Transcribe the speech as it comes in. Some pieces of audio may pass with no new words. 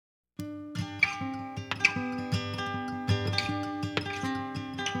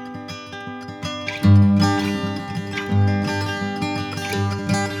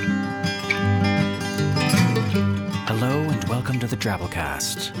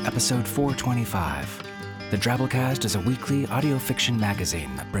Drabblecast, episode 425. The Drabblecast is a weekly audio fiction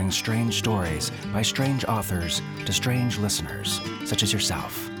magazine that brings strange stories by strange authors to strange listeners, such as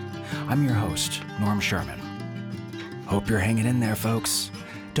yourself. I'm your host, Norm Sherman. Hope you're hanging in there, folks.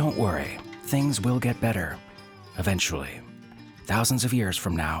 Don't worry, things will get better. Eventually. Thousands of years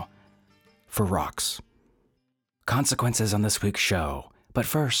from now. For rocks. Consequences on this week's show. But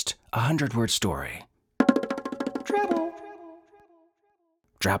first, a 100-word story.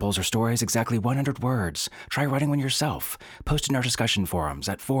 Drabbles are stories exactly 100 words. Try writing one yourself. Post in our discussion forums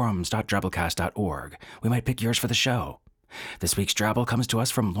at forums.drabblecast.org. We might pick yours for the show. This week's Drabble comes to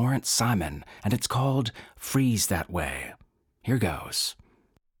us from Lawrence Simon, and it's called Freeze That Way. Here goes.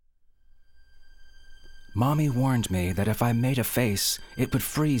 Mommy warned me that if I made a face, it would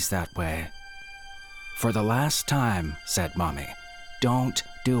freeze that way. For the last time, said Mommy, don't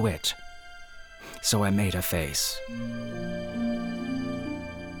do it. So I made a face.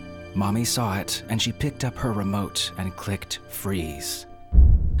 Mommy saw it, and she picked up her remote and clicked freeze.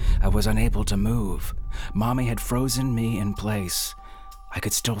 I was unable to move. Mommy had frozen me in place. I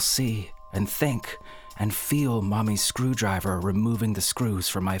could still see and think and feel Mommy's screwdriver removing the screws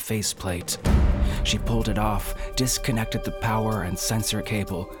from my faceplate. She pulled it off, disconnected the power and sensor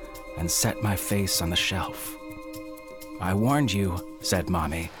cable, and set my face on the shelf. I warned you, said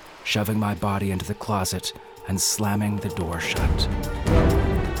Mommy, shoving my body into the closet and slamming the door shut.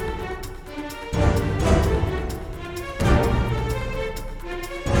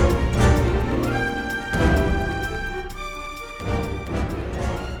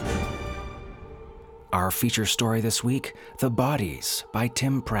 Our feature story this week, The Bodies by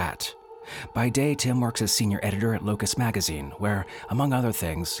Tim Pratt. By day, Tim works as senior editor at Locus Magazine, where, among other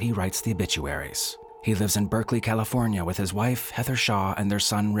things, he writes the obituaries. He lives in Berkeley, California with his wife, Heather Shaw, and their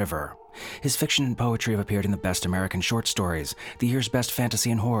son, River. His fiction and poetry have appeared in the Best American Short Stories, the year's Best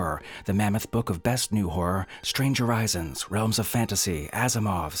Fantasy and Horror, the Mammoth Book of Best New Horror, Strange Horizons, Realms of Fantasy,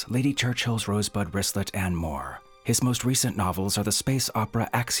 Asimov's, Lady Churchill's Rosebud Wristlet, and more. His most recent novels are the space opera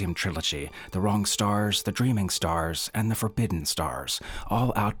Axiom trilogy, The Wrong Stars, The Dreaming Stars, and The Forbidden Stars,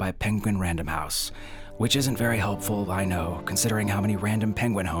 all out by Penguin Random House. Which isn't very helpful, I know, considering how many random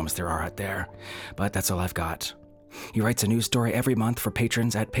penguin homes there are out there. But that's all I've got. He writes a new story every month for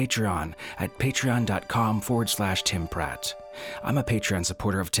patrons at Patreon, at patreon.com/Tim Pratt. I'm a Patreon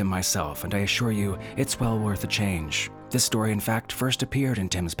supporter of Tim myself, and I assure you, it's well worth a change. This story, in fact, first appeared in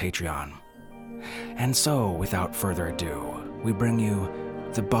Tim's Patreon. And so, without further ado, we bring you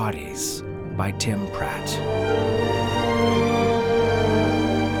The Bodies by Tim Pratt.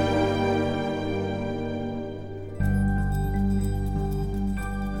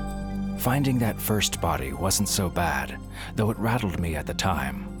 Finding that first body wasn't so bad, though it rattled me at the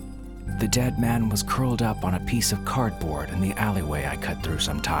time. The dead man was curled up on a piece of cardboard in the alleyway I cut through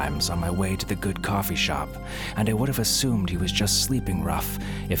sometimes on my way to the good coffee shop, and I would have assumed he was just sleeping rough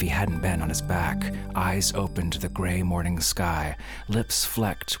if he hadn't been on his back, eyes open to the gray morning sky, lips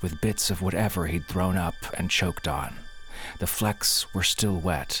flecked with bits of whatever he'd thrown up and choked on. The flecks were still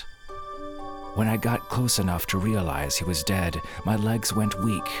wet. When I got close enough to realize he was dead, my legs went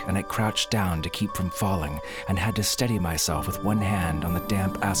weak and I crouched down to keep from falling and had to steady myself with one hand on the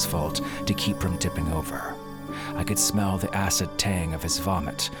damp asphalt to keep from tipping over. I could smell the acid tang of his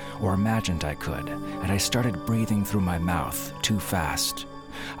vomit, or imagined I could, and I started breathing through my mouth too fast.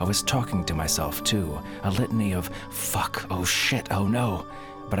 I was talking to myself too, a litany of fuck, oh shit, oh no,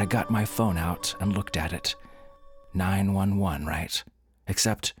 but I got my phone out and looked at it. 911, right?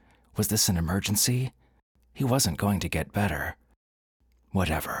 Except, was this an emergency? He wasn't going to get better.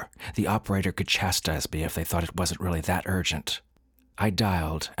 Whatever. The operator could chastise me if they thought it wasn't really that urgent. I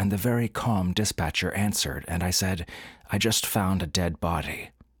dialed, and the very calm dispatcher answered, and I said, I just found a dead body.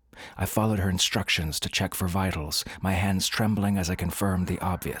 I followed her instructions to check for vitals, my hands trembling as I confirmed the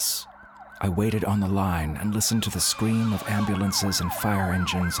obvious. I waited on the line and listened to the scream of ambulances and fire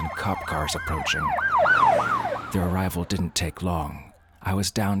engines and cop cars approaching. Their arrival didn't take long. I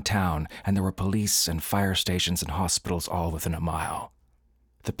was downtown, and there were police and fire stations and hospitals all within a mile.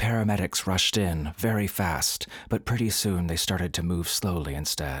 The paramedics rushed in very fast, but pretty soon they started to move slowly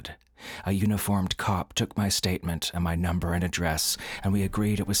instead. A uniformed cop took my statement and my number and address, and we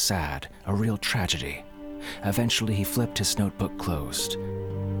agreed it was sad, a real tragedy. Eventually, he flipped his notebook closed.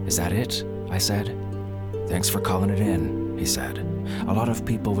 Is that it? I said. Thanks for calling it in, he said. A lot of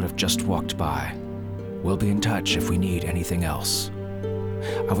people would have just walked by. We'll be in touch if we need anything else.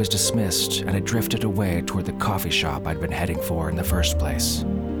 I was dismissed, and I drifted away toward the coffee shop I'd been heading for in the first place.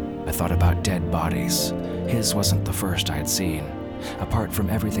 I thought about dead bodies. His wasn't the first I had seen. Apart from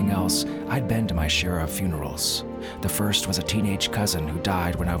everything else, I'd been to my share of funerals. The first was a teenage cousin who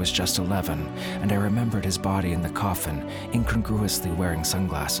died when I was just 11, and I remembered his body in the coffin, incongruously wearing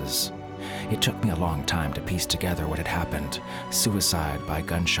sunglasses. It took me a long time to piece together what had happened: suicide by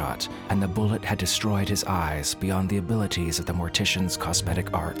gunshot, and the bullet had destroyed his eyes beyond the abilities of the mortician's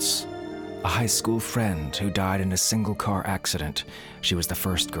cosmetic arts. A high school friend who died in a single-car accident. She was the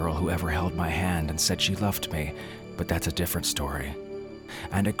first girl who ever held my hand and said she loved me, but that's a different story.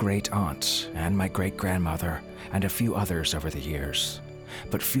 And a great aunt, and my great-grandmother, and a few others over the years.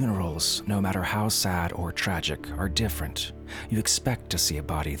 But funerals, no matter how sad or tragic, are different. You expect to see a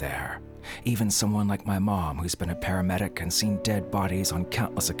body there. Even someone like my mom, who's been a paramedic and seen dead bodies on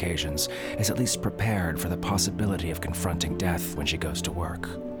countless occasions, is at least prepared for the possibility of confronting death when she goes to work.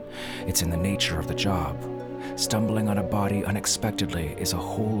 It's in the nature of the job. Stumbling on a body unexpectedly is a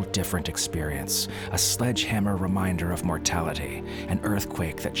whole different experience, a sledgehammer reminder of mortality, an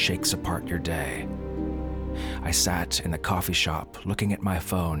earthquake that shakes apart your day. I sat in the coffee shop, looking at my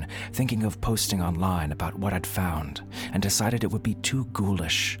phone, thinking of posting online about what I'd found, and decided it would be too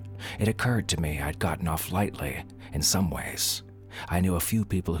ghoulish. It occurred to me I'd gotten off lightly, in some ways. I knew a few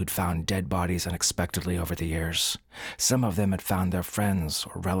people who'd found dead bodies unexpectedly over the years. Some of them had found their friends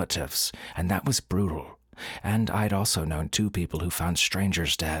or relatives, and that was brutal. And I'd also known 2 people who found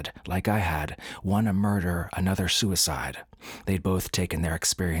strangers dead, like I had, one a murder, another suicide. They'd both taken their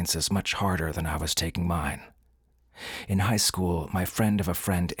experiences much harder than I was taking mine. In high school, my friend of a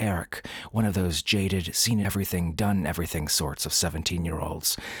friend, Eric, one of those jaded, seen-everything, done-everything sorts of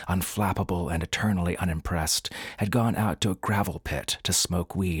 17-year-olds, unflappable and eternally unimpressed, had gone out to a gravel pit to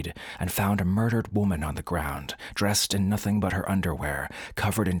smoke weed and found a murdered woman on the ground, dressed in nothing but her underwear,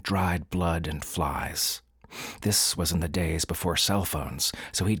 covered in dried blood and flies. This was in the days before cell phones,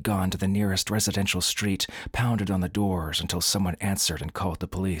 so he'd gone to the nearest residential street, pounded on the doors until someone answered and called the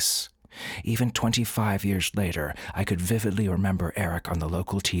police. Even 25 years later, I could vividly remember Eric on the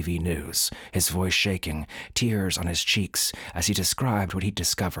local TV news, his voice shaking, tears on his cheeks, as he described what he'd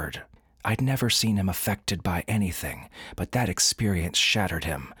discovered. I'd never seen him affected by anything, but that experience shattered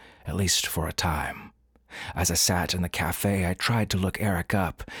him, at least for a time. As I sat in the cafe, I tried to look Eric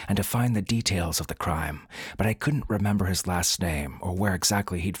up and to find the details of the crime, but I couldn't remember his last name or where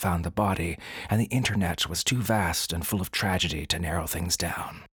exactly he'd found the body, and the internet was too vast and full of tragedy to narrow things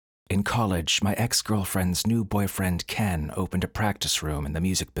down. In college, my ex-girlfriend's new boyfriend Ken opened a practice room in the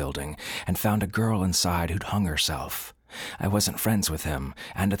music building and found a girl inside who'd hung herself. I wasn't friends with him,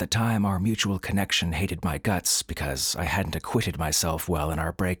 and at the time our mutual connection hated my guts because I hadn't acquitted myself well in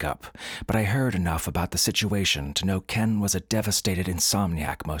our breakup, but I heard enough about the situation to know Ken was a devastated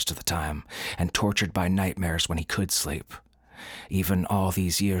insomniac most of the time, and tortured by nightmares when he could sleep. Even all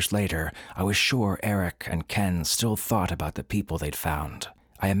these years later, I was sure Eric and Ken still thought about the people they'd found.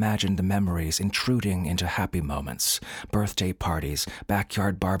 I imagined the memories intruding into happy moments, birthday parties,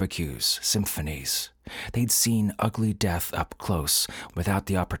 backyard barbecues, symphonies. They'd seen ugly death up close, without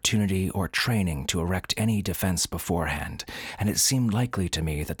the opportunity or training to erect any defense beforehand, and it seemed likely to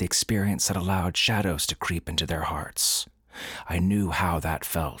me that the experience had allowed shadows to creep into their hearts. I knew how that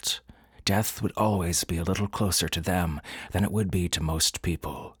felt. Death would always be a little closer to them than it would be to most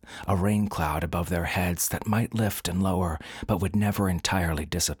people, a rain cloud above their heads that might lift and lower but would never entirely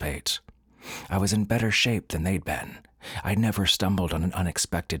dissipate. I was in better shape than they'd been. I'd never stumbled on an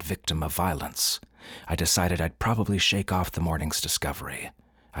unexpected victim of violence. I decided I'd probably shake off the morning's discovery.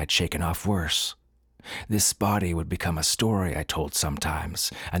 I'd shaken off worse. This body would become a story I told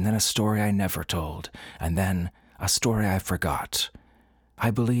sometimes, and then a story I never told, and then a story I forgot. I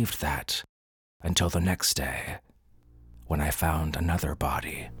believed that, until the next day, when I found another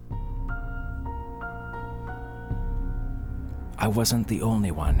body. I wasn't the only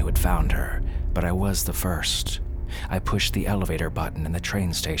one who had found her, but I was the first. I pushed the elevator button in the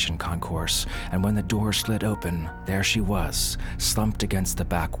train station concourse, and when the door slid open, there she was, slumped against the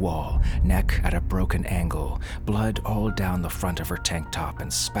back wall, neck at a broken angle, blood all down the front of her tank top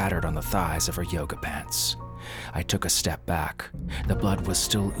and spattered on the thighs of her yoga pants. I took a step back. The blood was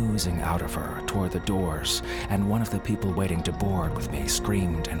still oozing out of her toward the doors, and one of the people waiting to board with me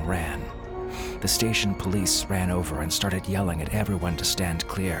screamed and ran. The station police ran over and started yelling at everyone to stand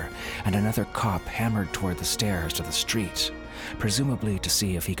clear, and another cop hammered toward the stairs to the street, presumably to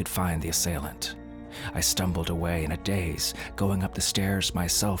see if he could find the assailant. I stumbled away in a daze, going up the stairs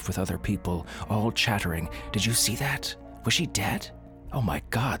myself with other people, all chattering, "Did you see that? Was she dead? Oh my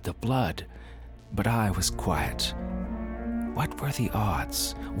God, the blood!" But I was quiet. What were the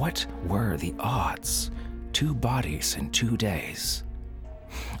odds? What were the odds? 2 bodies in 2 days.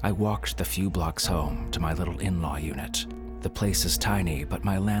 I walked the few blocks home to my little in-law unit. The place is tiny, but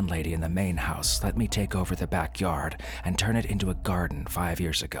my landlady in the main house let me take over the backyard and turn it into a garden 5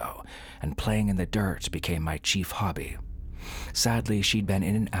 years ago, and playing in the dirt became my chief hobby. Sadly, she'd been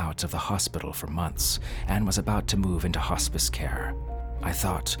in and out of the hospital for months and was about to move into hospice care. I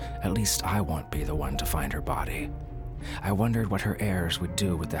thought, at least I won't be the one to find her body. I wondered what her heirs would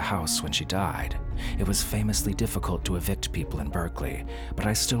do with the house when she died. It was famously difficult to evict people in Berkeley, but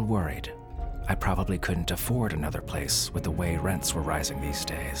I still worried. I probably couldn't afford another place with the way rents were rising these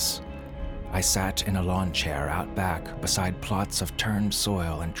days. I sat in a lawn chair out back beside plots of turned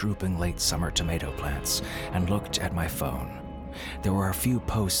soil and drooping late summer tomato plants and looked at my phone. There were a few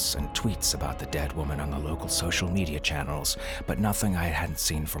posts and tweets about the dead woman on the local social media channels, but nothing I hadn't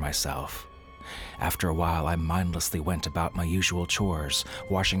seen for myself. After a while, I mindlessly went about my usual chores,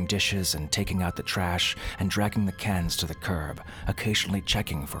 washing dishes and taking out the trash and dragging the cans to the curb, occasionally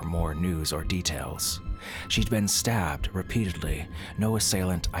checking for more news or details. She'd been stabbed repeatedly, no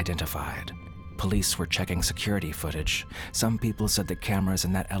assailant identified. Police were checking security footage. Some people said the cameras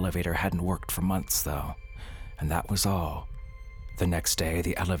in that elevator hadn't worked for months, though. And that was all. The next day,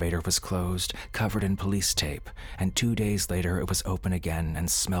 the elevator was closed, covered in police tape, and 2 days later it was open again and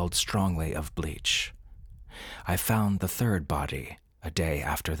smelled strongly of bleach. I found the third body a day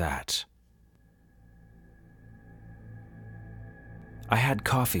after that. I had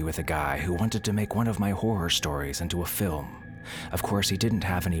coffee with a guy who wanted to make one of my horror stories into a film. Of course, he didn't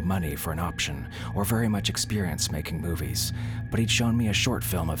have any money for an option or very much experience making movies, but he'd shown me a short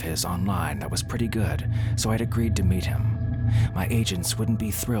film of his online that was pretty good, so I'd agreed to meet him. My agents wouldn't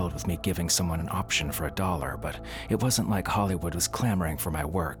be thrilled with me giving someone an option for $1, but it wasn't like Hollywood was clamoring for my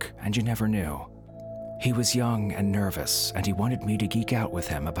work, and you never knew. He was young and nervous, and he wanted me to geek out with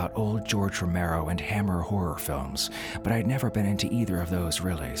him about old George Romero and Hammer horror films, but I'd never been into either of those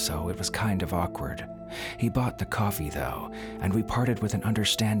really, so it was kind of awkward. He bought the coffee, though, and we parted with an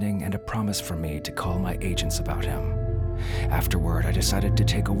understanding and a promise from me to call my agents about him. Afterward, I decided to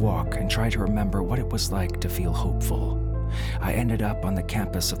take a walk and try to remember what it was like to feel hopeful. I ended up on the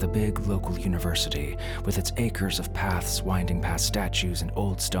campus of the big local university, with its acres of paths winding past statues and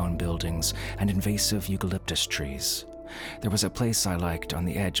old stone buildings and invasive eucalyptus trees. There was a place I liked on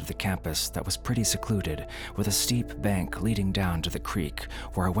the edge of the campus that was pretty secluded, with a steep bank leading down to the creek,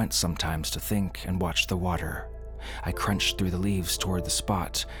 where I went sometimes to think and watch the water. I crunched through the leaves toward the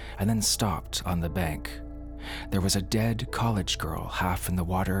spot, and then stopped on the bank. There was a dead college girl half in the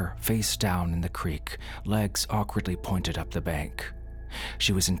water, face down in the creek, legs awkwardly pointed up the bank.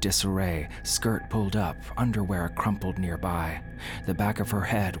 She was in disarray, skirt pulled up, underwear crumpled nearby. The back of her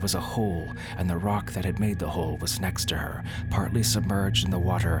head was a hole, and the rock that had made the hole was next to her, partly submerged in the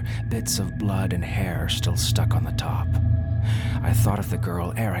water, bits of blood and hair still stuck on the top. I thought of the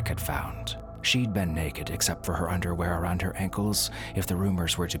girl Eric had found. She'd been naked except for her underwear around her ankles, if the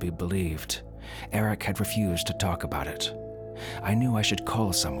rumors were to be believed. Eric had refused to talk about it. I knew I should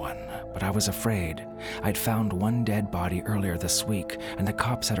call someone, but I was afraid. I'd found one dead body earlier this week, and the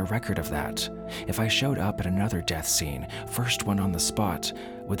cops had a record of that. If I showed up at another death scene, first one on the spot,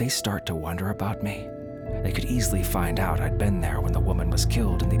 would they start to wonder about me? They could easily find out I'd been there when the woman was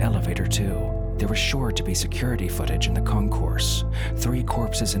killed in the elevator, too. There was sure to be security footage in the concourse. 3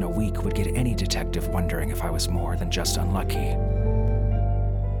 corpses in a week would get any detective wondering if I was more than just unlucky.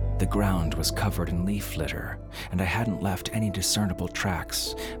 The ground was covered in leaf litter, and I hadn't left any discernible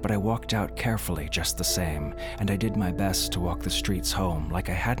tracks, but I walked out carefully just the same, and I did my best to walk the streets home like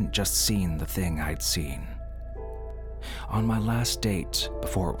I hadn't just seen the thing I'd seen. On my last date,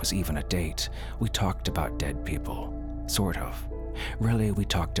 before it was even a date, we talked about dead people. Sort of. Really, we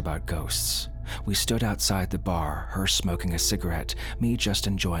talked about ghosts. We stood outside the bar, her smoking a cigarette, me just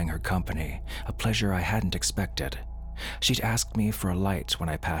enjoying her company, a pleasure I hadn't expected. She'd asked me for a light when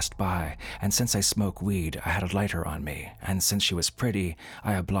I passed by, and since I smoke weed, I had a lighter on me, and since she was pretty,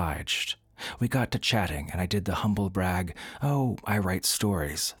 I obliged. We got to chatting, and I did the humble brag, "Oh, I write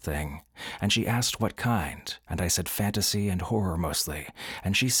stories," thing. And she asked what kind, and I said fantasy and horror mostly,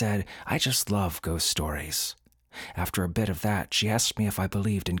 and she said, "I just love ghost stories." After a bit of that, she asked me if I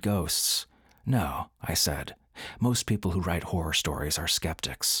believed in ghosts. "No," I said. "Most people who write horror stories are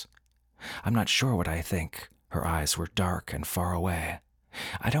skeptics." "I'm not sure what I think." Her eyes were dark and far away.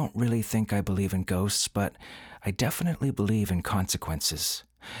 "I don't really think I believe in ghosts, but I definitely believe in consequences.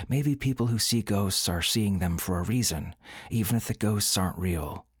 Maybe people who see ghosts are seeing them for a reason, even if the ghosts aren't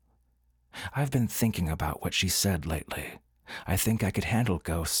real." I've been thinking about what she said lately. I think I could handle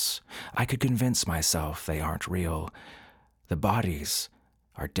ghosts. I could convince myself they aren't real. The bodies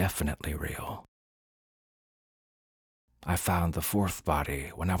are definitely real. I found the fourth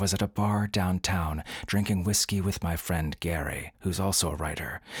body when I was at a bar downtown drinking whiskey with my friend Gary, who's also a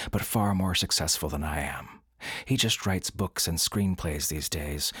writer, but far more successful than I am. He just writes books and screenplays these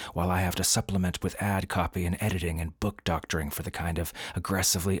days, while I have to supplement with ad copy and editing and book doctoring for the kind of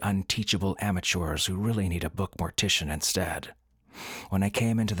aggressively unteachable amateurs who really need a book mortician instead. When I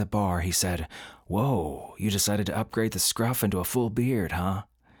came into the bar, he said, "Whoa, you decided to upgrade the scruff into a full beard, huh?"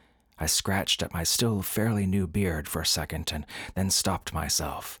 I scratched at my still fairly new beard for a second and then stopped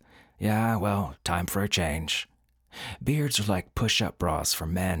myself. "Yeah, well, time for a change." "Beards are like push-up bras for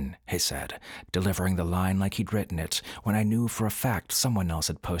men," he said, delivering the line like he'd written it when I knew for a fact someone else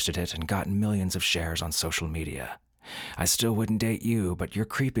had posted it and gotten millions of shares on social media. "I still wouldn't date you, but you're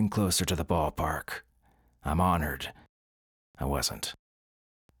creeping closer to the ballpark." "I'm honored." I wasn't.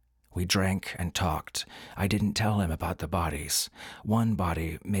 We drank and talked. I didn't tell him about the bodies. One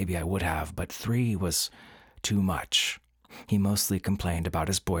body, maybe I would have, but 3 was too much. He mostly complained about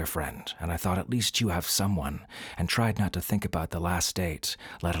his boyfriend, and I thought at least you have someone, and tried not to think about the last date,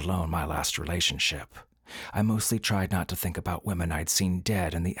 let alone my last relationship. I mostly tried not to think about women I'd seen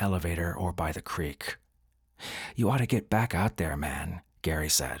dead in the elevator or by the creek. "You ought to get back out there, man," Gary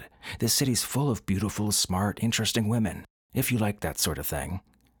said. "This city's full of beautiful, smart, interesting women, if you like that sort of thing."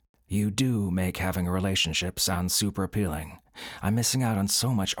 "You do make having a relationship sound super appealing. I'm missing out on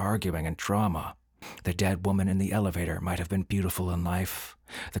so much arguing and drama. The dead woman in the elevator might have been beautiful in life.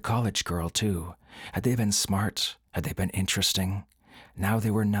 The college girl, too. Had they been smart? Had they been interesting? Now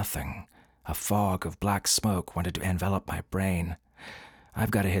they were nothing. A fog of black smoke wanted to envelop my brain. I've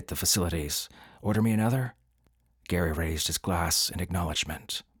got to hit the facilities. Order me another?" Gary raised his glass in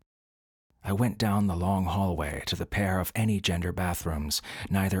acknowledgement. I went down the long hallway to the pair of any-gender bathrooms,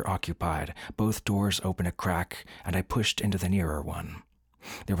 neither occupied, both doors open a crack, and I pushed into the nearer one.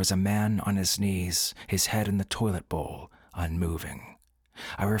 There was a man on his knees, his head in the toilet bowl, unmoving.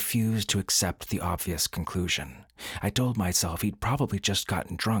 I refused to accept the obvious conclusion. I told myself he'd probably just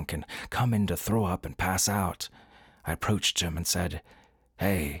gotten drunk and come in to throw up and pass out. I approached him and said,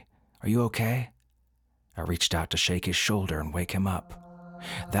 "Hey, are you okay?" I reached out to shake his shoulder and wake him up.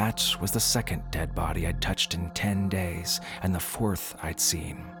 That was the second dead body I'd touched in 10 days, and the fourth I'd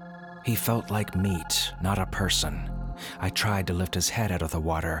seen. He felt like meat, not a person. I tried to lift his head out of the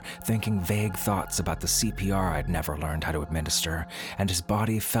water, thinking vague thoughts about the CPR I'd never learned how to administer, and his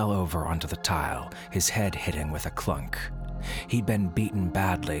body fell over onto the tile, his head hitting with a clunk. He'd been beaten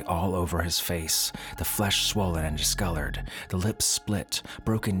badly all over his face, the flesh swollen and discolored, the lips split,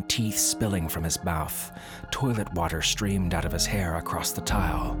 broken teeth spilling from his mouth. Toilet water streamed out of his hair across the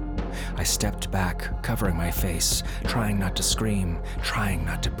tile. I stepped back, covering my face, trying not to scream, trying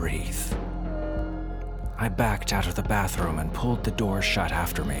not to breathe. I backed out of the bathroom and pulled the door shut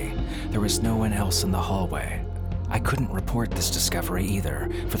after me. There was no one else in the hallway. I couldn't report this discovery either,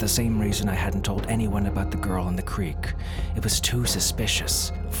 for the same reason I hadn't told anyone about the girl in the creek. It was too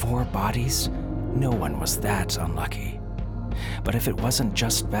suspicious. 4 bodies? No one was that unlucky. But if it wasn't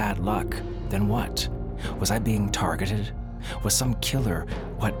just bad luck, then what? Was I being targeted? Was some killer,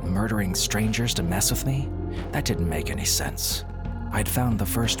 murdering strangers to mess with me? That didn't make any sense. I'd found the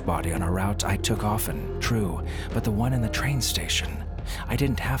first body on a route I took often, true, but the one in the train station. I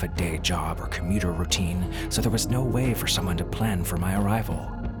didn't have a day job or commuter routine, so there was no way for someone to plan for my arrival.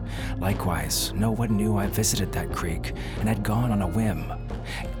 Likewise, no one knew I visited that creek and had gone on a whim.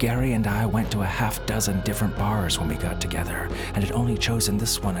 Gary and I went to a half-dozen different bars when we got together, and had only chosen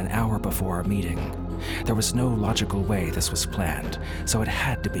this one an hour before our meeting. There was no logical way this was planned, so it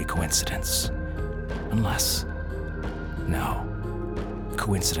had to be coincidence. Unless... no.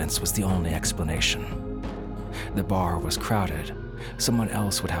 Coincidence was the only explanation. The bar was crowded. Someone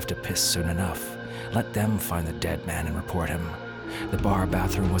else would have to piss soon enough. Let them find the dead man and report him. The bar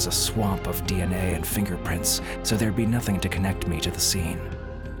bathroom was a swamp of DNA and fingerprints, so there'd be nothing to connect me to the scene.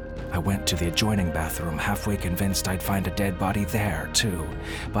 I went to the adjoining bathroom, halfway convinced I'd find a dead body there, too,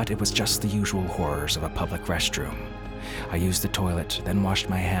 but it was just the usual horrors of a public restroom. I used the toilet, then washed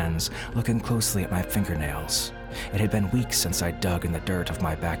my hands, looking closely at my fingernails. It had been weeks since I'd dug in the dirt of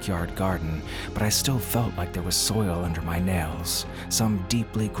my backyard garden, but I still felt like there was soil under my nails, some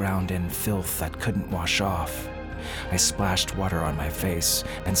deeply ground-in filth that couldn't wash off. I splashed water on my face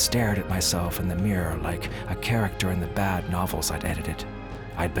and stared at myself in the mirror like a character in the bad novels I'd edited.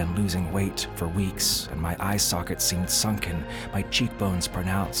 I'd been losing weight for weeks, and my eye sockets seemed sunken, my cheekbones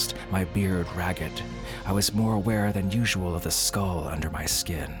pronounced, my beard ragged. I was more aware than usual of the skull under my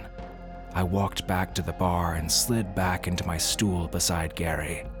skin. I walked back to the bar and slid back into my stool beside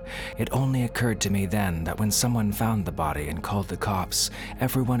Gary. It only occurred to me then that when someone found the body and called the cops,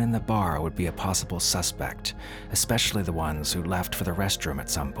 everyone in the bar would be a possible suspect, especially the ones who left for the restroom at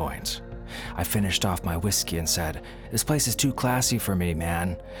some point. I finished off my whiskey and said, "This place is too classy for me,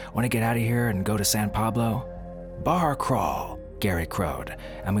 man. Want to get out of here and go to San Pablo?" "Bar crawl," Gary crowed,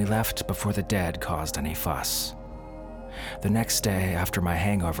 and we left before the dead caused any fuss. The next day, after my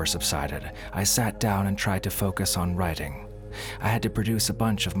hangover subsided, I sat down and tried to focus on writing. I had to produce a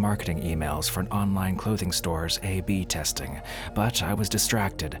bunch of marketing emails for an online clothing store's A/B testing, but I was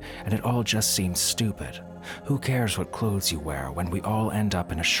distracted, and it all just seemed stupid. Who cares what clothes you wear when we all end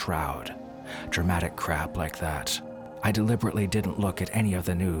up in a shroud? Dramatic crap like that. I deliberately didn't look at any of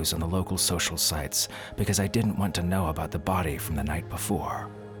the news on the local social sites because I didn't want to know about the body from the night before.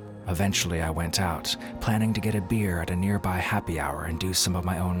 Eventually, I went out, planning to get a beer at a nearby happy hour and do some of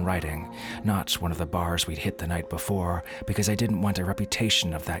my own writing, not one of the bars we'd hit the night before, because I didn't want a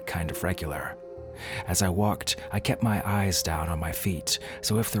reputation of that kind of regular. As I walked, I kept my eyes down on my feet,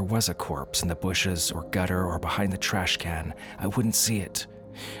 so if there was a corpse in the bushes or gutter or behind the trash can, I wouldn't see it.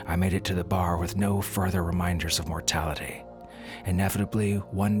 I made it to the bar with no further reminders of mortality. Inevitably,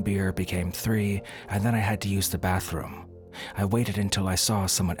 one beer became 3, and then I had to use the bathroom. I waited until I saw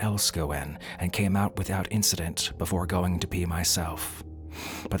someone else go in and came out without incident before going to pee myself.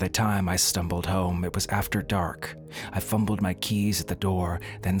 By the time I stumbled home, it was after dark. I fumbled my keys at the door,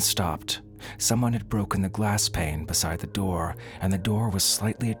 then stopped. Someone had broken the glass pane beside the door, and the door was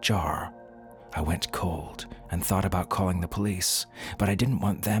slightly ajar. I went cold and thought about calling the police, but I didn't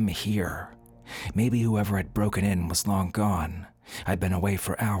want them here. Maybe whoever had broken in was long gone. I'd been away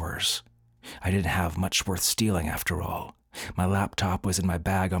for hours. I didn't have much worth stealing after all. My laptop was in my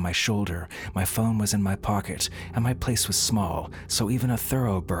bag on my shoulder, my phone was in my pocket, and my place was small, so even a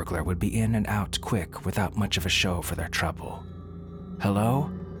thorough burglar would be in and out quick without much of a show for their trouble. "Hello?"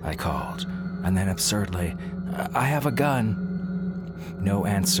 I called, and then absurdly, "I have a gun." No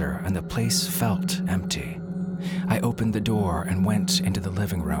answer, and the place felt empty. I opened the door and went into the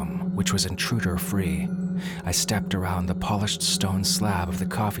living room, which was intruder-free. I stepped around the polished stone slab of the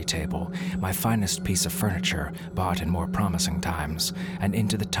coffee table, my finest piece of furniture bought in more promising times, and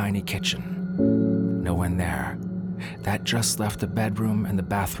into the tiny kitchen. No one there. That just left the bedroom and the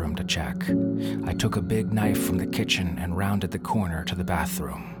bathroom to check. I took a big knife from the kitchen and rounded the corner to the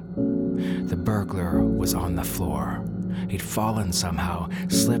bathroom. The burglar was on the floor. He'd fallen somehow,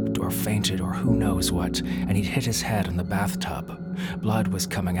 slipped or fainted or who knows what, and he'd hit his head on the bathtub. Blood was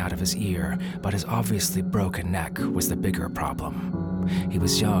coming out of his ear, but his obviously broken neck was the bigger problem. He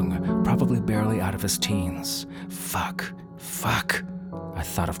was young, probably barely out of his teens. Fuck. I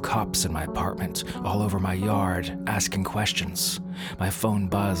thought of cops in my apartment, all over my yard, asking questions. My phone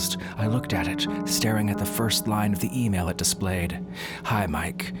buzzed. I looked at it, staring at the first line of the email it displayed. "Hi,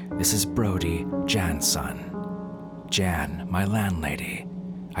 Mike. This is Brody, Jan's son." Jan, my landlady.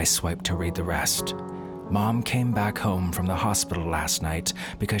 I swiped to read the rest. "Mom came back home from the hospital last night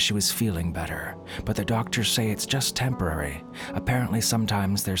because she was feeling better, but the doctors say it's just temporary. Apparently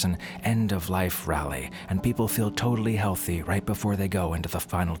sometimes there's an end-of-life rally, and people feel totally healthy right before they go into the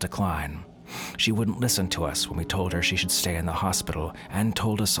final decline. She wouldn't listen to us when we told her she should stay in the hospital and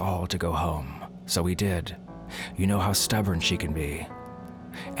told us all to go home. So we did. You know how stubborn she can be.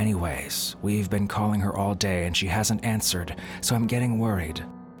 Anyways, we've been calling her all day and she hasn't answered, so I'm getting worried.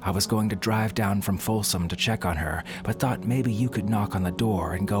 I was going to drive down from Folsom to check on her, but thought maybe you could knock on the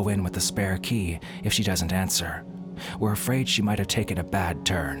door and go in with the spare key if she doesn't answer. We're afraid she might have taken a bad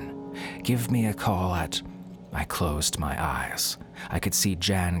turn. Give me a call at..." I closed my eyes. I could see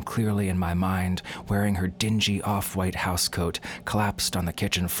Jan clearly in my mind, wearing her dingy off-white housecoat, collapsed on the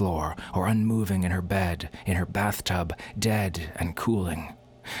kitchen floor, or unmoving in her bed, in her bathtub, dead and cooling.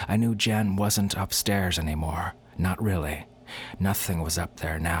 I knew Jan wasn't upstairs anymore. Not really. Nothing was up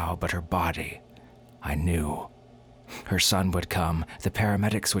there now but her body. I knew. Her son would come, the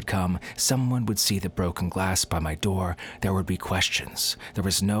paramedics would come, someone would see the broken glass by my door, there would be questions. There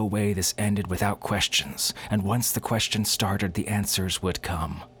was no way this ended without questions, and once the questions started, the answers would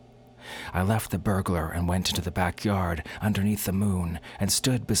come. I left the burglar and went into the backyard underneath the moon and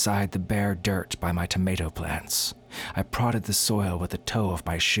stood beside the bare dirt by my tomato plants. I prodded the soil with the toe of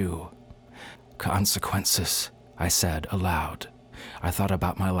my shoe. "Consequences," I said aloud. I thought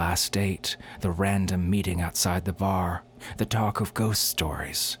about my last date, the random meeting outside the bar, the talk of ghost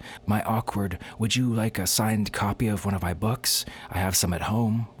stories, my awkward, "Would you like a signed copy of one of my books? I have some at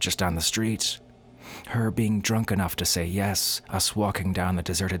home, just down the street." Her being drunk enough to say yes, us walking down the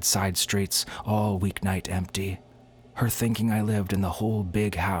deserted side streets, all weeknight empty. Her thinking I lived in the whole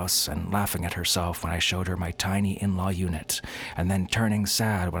big house and laughing at herself when I showed her my tiny in-law unit, and then turning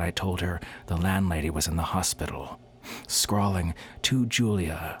sad when I told her the landlady was in the hospital. Scrawling, "To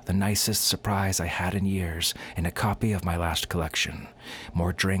Julia, the nicest surprise I had in years," in a copy of my last collection.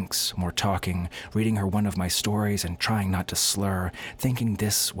 More drinks, more talking, reading her one of my stories and trying not to slur, thinking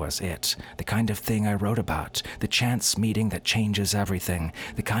this was it, the kind of thing I wrote about, the chance meeting that changes everything,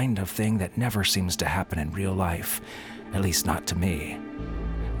 the kind of thing that never seems to happen in real life, at least not to me.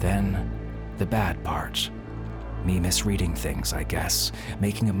 Then, the bad part. Me misreading things, I guess,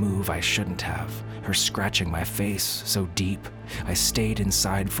 making a move I shouldn't have, her scratching my face so deep. I stayed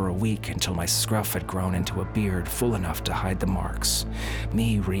inside for a week until my scruff had grown into a beard full enough to hide the marks.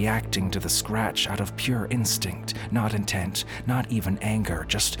 Me reacting to the scratch out of pure instinct, not intent, not even anger,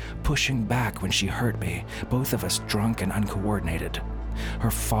 just pushing back when she hurt me, both of us drunk and uncoordinated.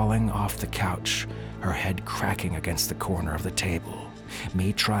 Her falling off the couch, her head cracking against the corner of the table.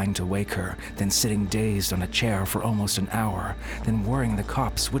 Me trying to wake her, then sitting dazed on a chair for almost an hour, then worrying the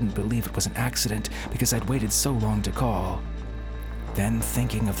cops wouldn't believe it was an accident because I'd waited so long to call. Then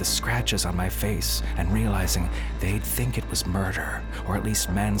thinking of the scratches on my face and realizing they'd think it was murder, or at least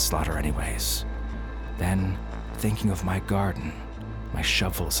manslaughter anyways. Then thinking of my garden, my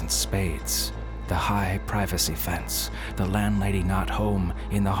shovels and spades, the high privacy fence, the landlady not home,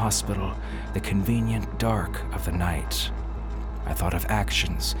 in the hospital, the convenient dark of the night. I thought of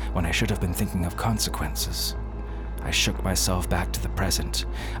actions when I should have been thinking of consequences. I shook myself back to the present.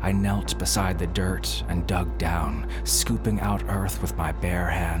 I knelt beside the dirt and dug down, scooping out earth with my bare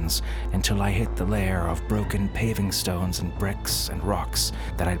hands until I hit the layer of broken paving stones and bricks and rocks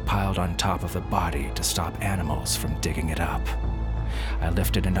that I'd piled on top of the body to stop animals from digging it up. I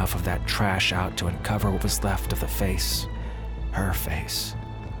lifted enough of that trash out to uncover what was left of the face. Her face.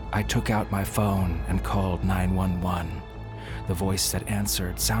 I took out my phone and called 911. The voice that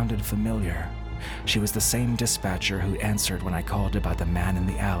answered sounded familiar. She was the same dispatcher who answered when I called about the man in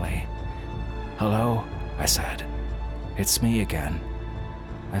the alley. "Hello," I said. "It's me again.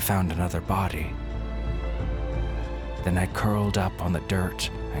 I found another body." Then I curled up on the dirt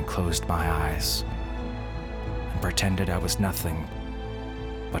and closed my eyes and pretended I was nothing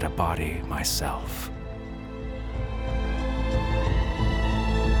but a body myself.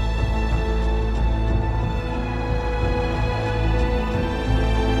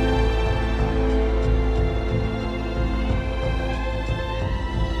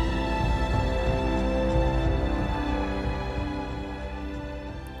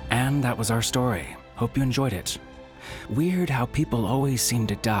 And that was our story. Hope you enjoyed it. Weird how people always seem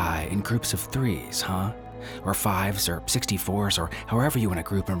to die in groups of threes, huh? Or fives, or 64s, or however you want to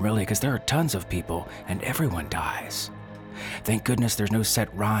group them really, because there are tons of people, and everyone dies. Thank goodness there's no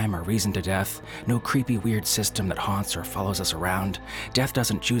set rhyme or reason to death, no creepy weird system that haunts or follows us around. Death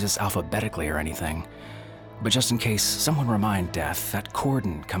doesn't choose us alphabetically or anything. But just in case, someone remind Death that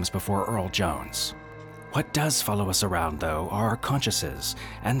Corden comes before Earl Jones. What does follow us around, though, are our consciences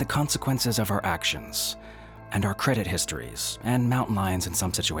and the consequences of our actions, and our credit histories, and mountain lions in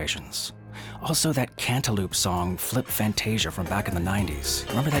some situations. Also that Cantaloupe song, Flip Fantasia from back in the 90s.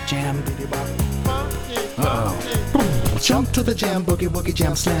 Remember that jam? Uh-oh. Jump to the jam, boogie woogie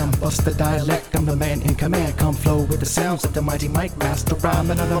jam slam. Bust the dialect, I'm the man in command. Come flow with the sounds of the mighty mic master.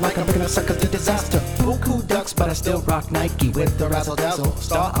 Rhyming on the mic, I'm bringing a sucker to disaster. Buku ducks, but I still rock Nike with the razzle dazzle.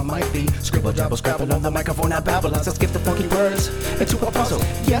 Star I might be. Scribble, drabble, scrabble on the microphone, I babble as I skip the funky words into a puzzle.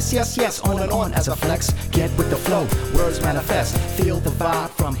 Yes, yes, yes, on and on as a flex. Get with the flow, words manifest. Feel the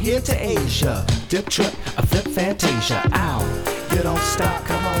vibe from here to Asia. Dip trip, a flip fantasia. Ow. You don't stop,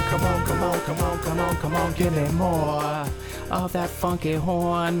 come on, come on, come on, come on, come on, come on, give me more of that funky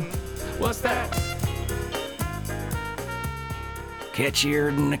horn. What's that?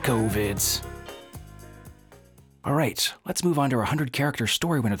 Catchier than the COVIDs. All right, let's move on to our 100-character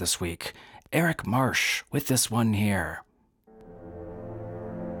story winner this week, Eric Marsh, with this one here.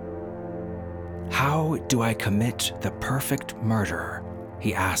 How do I commit the perfect murder?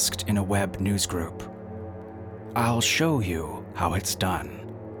 He asked in a web news group. I'll show you how it's done,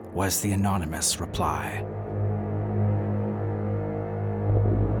 was the anonymous reply.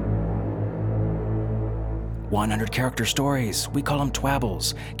 "100-character stories, we call them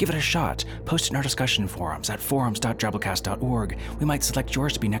twabbles. Give it a shot. Post in our discussion forums at forums.drabblecast.org. We might select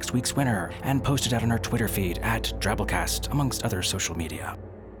yours to be next week's winner and post it out on our Twitter feed at Drabblecast, amongst other social media.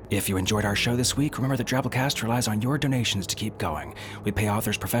 If you enjoyed our show this week, remember that Drabblecast relies on your donations to keep going. We pay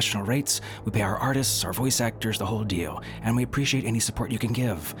authors professional rates, we pay our artists, our voice actors, the whole deal, and we appreciate any support you can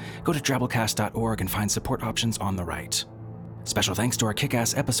give. Go to drabblecast.org and find support options on the right. Special thanks to our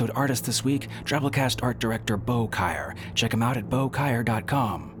kick-ass episode artist this week, Drabblecast art director Bo Kyer. Check him out at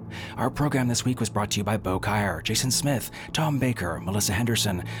bokyer.com. Our program this week was brought to you by Bo Kyer, Jason Smith, Tom Baker, Melissa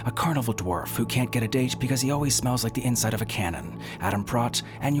Henderson, a carnival dwarf who can't get a date because he always smells like the inside of a cannon, Adam Pratt,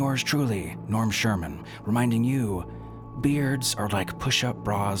 and yours truly, Norm Sherman, reminding you, beards are like push-up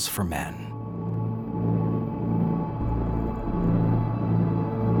bras for men.